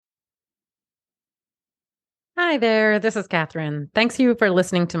Hi there, this is Catherine. Thanks you for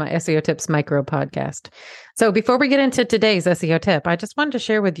listening to my SEO Tips micro podcast. So, before we get into today's SEO tip, I just wanted to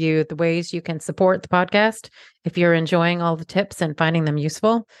share with you the ways you can support the podcast if you're enjoying all the tips and finding them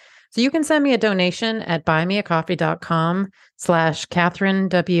useful. So, you can send me a donation at buymeacoffee.com/Catherine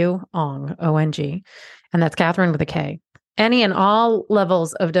W. Ong, O-N-G. And that's Catherine with a K. Any and all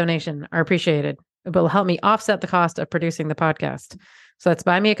levels of donation are appreciated. It will help me offset the cost of producing the podcast. So, that's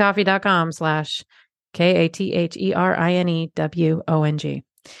buymeacoffee.com/KATHERINEWONG.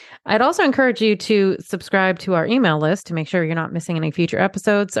 I'd also encourage you to subscribe to our email list to make sure you're not missing any future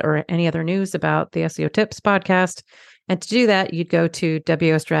episodes or any other news about the SEO Tips podcast. And to do that, you'd go to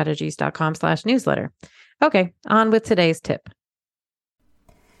wostrategies.com/newsletter. Okay, on with today's tip.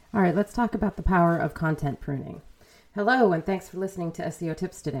 All right, let's talk about the power of content pruning. Hello, and thanks for listening to SEO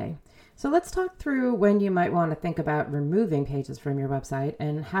Tips today. So let's talk through when you might want to think about removing pages from your website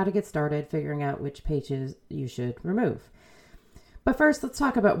and how to get started figuring out which pages you should remove. But first, let's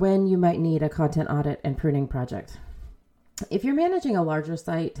talk about when you might need a content audit and pruning project. If you're managing a larger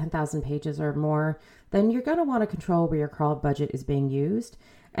site, 10,000 pages or more, then you're going to want to control where your crawl budget is being used.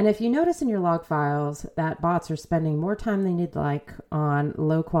 And if you notice in your log files that bots are spending more time than you'd like on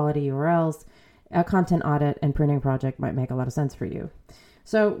low quality URLs, a content audit and pruning project might make a lot of sense for you.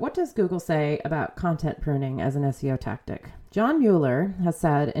 So what does Google say about content pruning as an SEO tactic? John Mueller has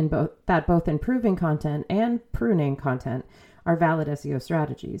said that both improving content and pruning content are valid SEO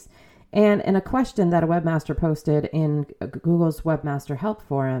strategies. And in a question that a webmaster posted in Google's Webmaster Help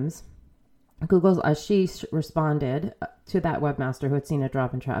forums, Google's Ashish responded to that webmaster who had seen a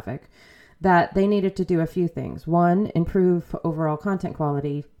drop in traffic that they needed to do a few things. One, improve overall content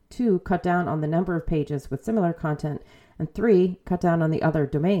quality. Two, cut down on the number of pages with similar content. And three, cut down on the other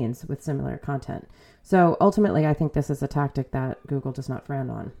domains with similar content. So ultimately, I think this is a tactic that Google does not frown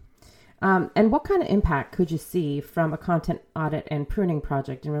on. And what kind of impact could you see from a content audit and pruning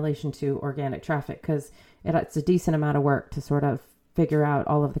project in relation to organic traffic? Because it's a decent amount of work to sort of figure out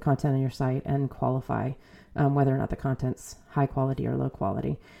all of the content on your site and qualify whether or not the content's high quality or low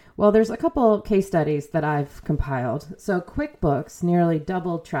quality. Well, there's a couple case studies that I've compiled. So QuickBooks nearly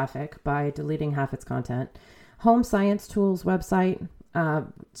doubled traffic by deleting half its content. Home Science Tools website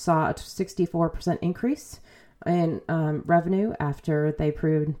saw a 64% increase in revenue after they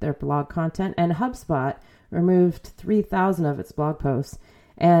pruned their blog content, and HubSpot removed 3,000 of its blog posts,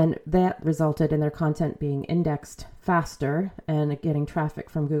 and that resulted in their content being indexed faster and getting traffic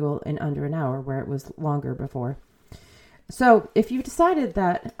from Google in under an hour, where it was longer before. So if you've decided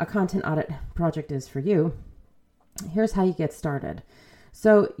that a content audit project is for you, here's how you get started.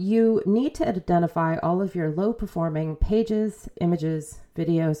 So you need to identify all of your low performing pages, images,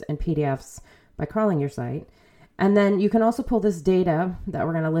 videos, and PDFs by crawling your site. And then you can also pull this data that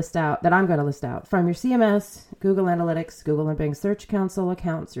I'm going to list out from your CMS, Google Analytics, Google and Bing Search Console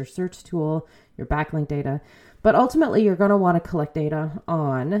accounts, your search tool, your backlink data. But ultimately, you're going to want to collect data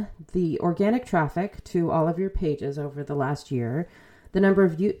on the organic traffic to all of your pages over the last year, the number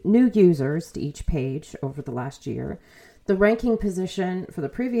of new users to each page over the last year, the ranking position for the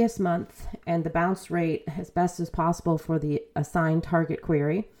previous month, and the bounce rate as best as possible for the assigned target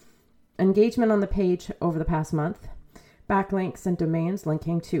query, engagement on the page over the past month, backlinks and domains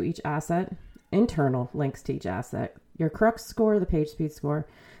linking to each asset, internal links to each asset, your Crux score, the page speed score,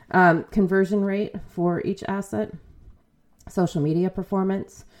 conversion rate for each asset, social media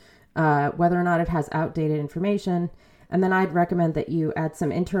performance, whether or not it has outdated information. And then I'd recommend that you add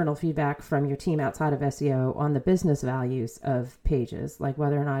some internal feedback from your team outside of SEO on the business values of pages, like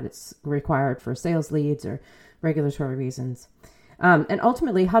whether or not it's required for sales leads or regulatory reasons. And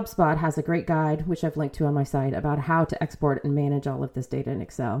ultimately, HubSpot has a great guide, which I've linked to on my site, about how to export and manage all of this data in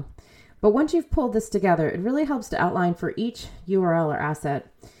Excel. But once you've pulled this together, it really helps to outline for each URL or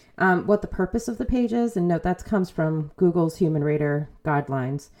asset what the purpose of the page is. And note that comes from Google's Human Rater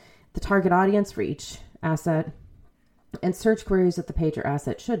guidelines, the target audience for each asset, and search queries that the page or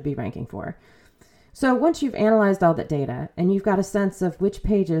asset should be ranking for. So once you've analyzed all that data and you've got a sense of which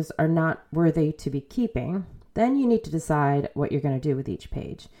pages are not worthy to be keeping, then you need to decide what you're going to do with each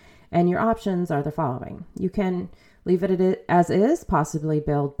page. And your options are the following. You can leave it as is, possibly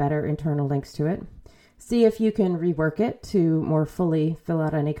build better internal links to it. See if you can rework it to more fully fill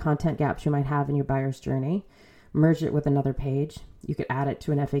out any content gaps you might have in your buyer's journey. Merge it with another page. You could add it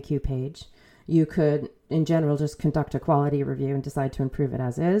to an FAQ page. You could, in general, just conduct a quality review and decide to improve it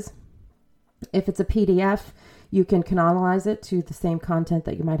as is. If it's a PDF, you can canonize it to the same content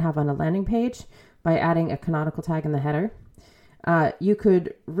that you might have on a landing page by adding a canonical tag in the header. You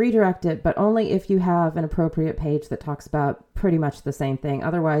could redirect it, but only if you have an appropriate page that talks about pretty much the same thing.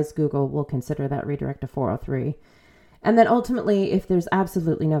 Otherwise, Google will consider that redirect a 403. And then ultimately, if there's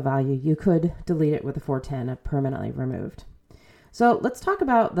absolutely no value, you could delete it with a 410, permanently removed. So let's talk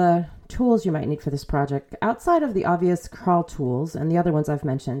about the tools you might need for this project. Outside of the obvious crawl tools and the other ones I've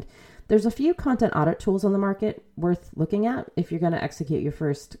mentioned, there's a few content audit tools on the market worth looking at if you're going to execute your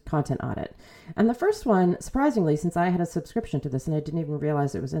first content audit. And the first one, surprisingly, since I had a subscription to this and I didn't even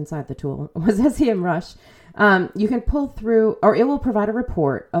realize it was inside the tool, was SEMrush. You can pull through, or it will provide a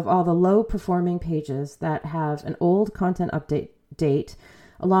report of all the low performing pages that have an old content update date,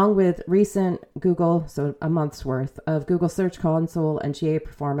 along with recent Google, so a month's worth of Google Search Console and GA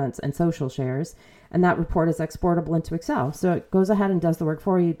performance and social shares. And that report is exportable into Excel. So it goes ahead and does the work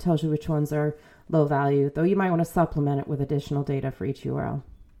for you, tells you which ones are low value, though you might want to supplement it with additional data for each URL.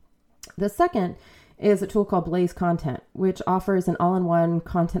 The second is a tool called Blaze Content, which offers an all-in-one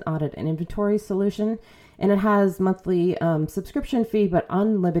content audit and inventory solution. And it has monthly subscription fee, but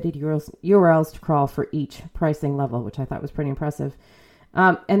unlimited URLs to crawl for each pricing level, which I thought was pretty impressive.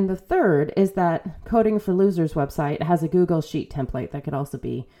 And the third is that Coding for Losers website has a Google Sheet template that could also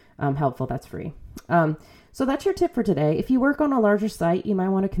be helpful. That's free. So that's your tip for today. If you work on a larger site, you might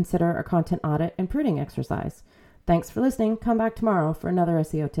want to consider a content audit and pruning exercise. Thanks for listening. Come back tomorrow for another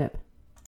SEO tip.